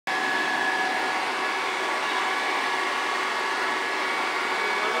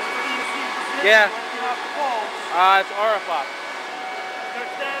Yeah. Off It's Aurafox. Start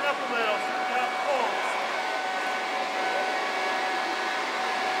standing up a little so you get off the poles.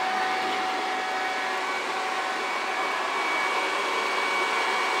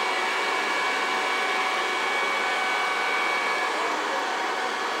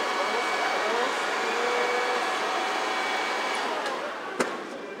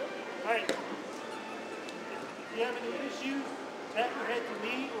 Alright. If you have any issues, tap your head to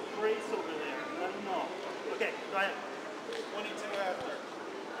me or Grace over there. Let them know. Okay, go ahead. 22 after.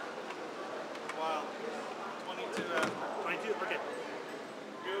 Wow. 22 after. 22, okay.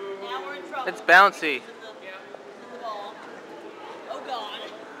 Now we're in trouble. It's bouncy. In the ball. Oh God.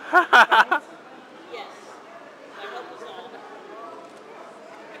 Yes. I hope us all.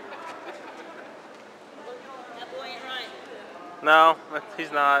 That boy ain't right. No,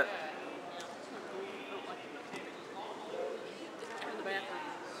 he's not. In the bathroom.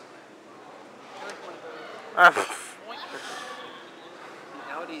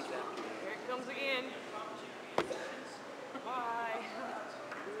 Nowadays, Here it comes again. Bye.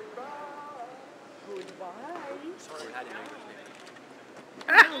 Goodbye. sorry, I didn't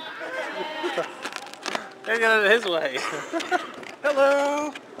know They're going his way.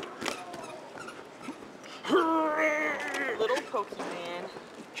 Hello! Little Pokemon.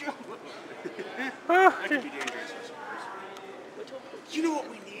 That could be dangerous for some person. You know what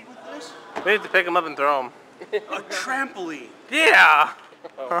we need with this? We need to pick him up and throw him. A trampoline. Yeah!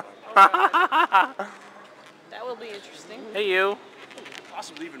 That will be interesting. Hey, you.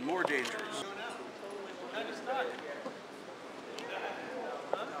 Possibly even more dangerous.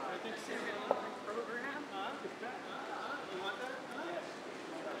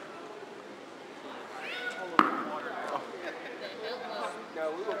 No,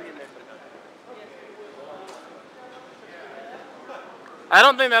 we will be in there. I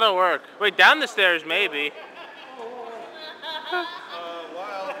don't think that'll work. Wait, down the stairs, maybe.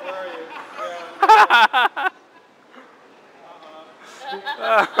 Wild, where are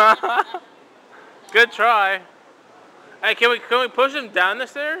you? Good try. Hey, can we push him down the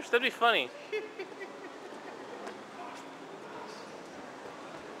stairs? That'd be funny.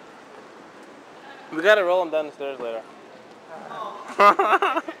 We gotta roll him down the stairs later.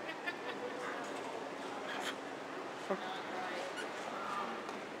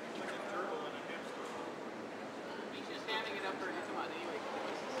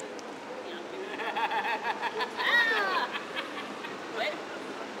 What?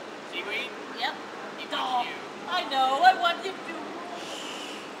 Seaweed? Yep. Oh, I know. I want him to.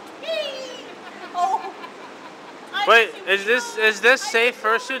 Oh. Wait, is this safe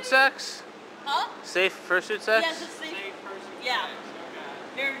fursuit sex? Huh? Safe fursuit sex? Yes, it's safe. Yeah.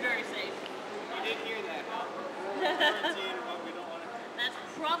 Very, very safe. You did hear that, huh? Quarantine, but we don't want to. That's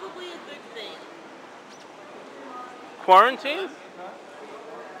probably a good thing. Quarantine?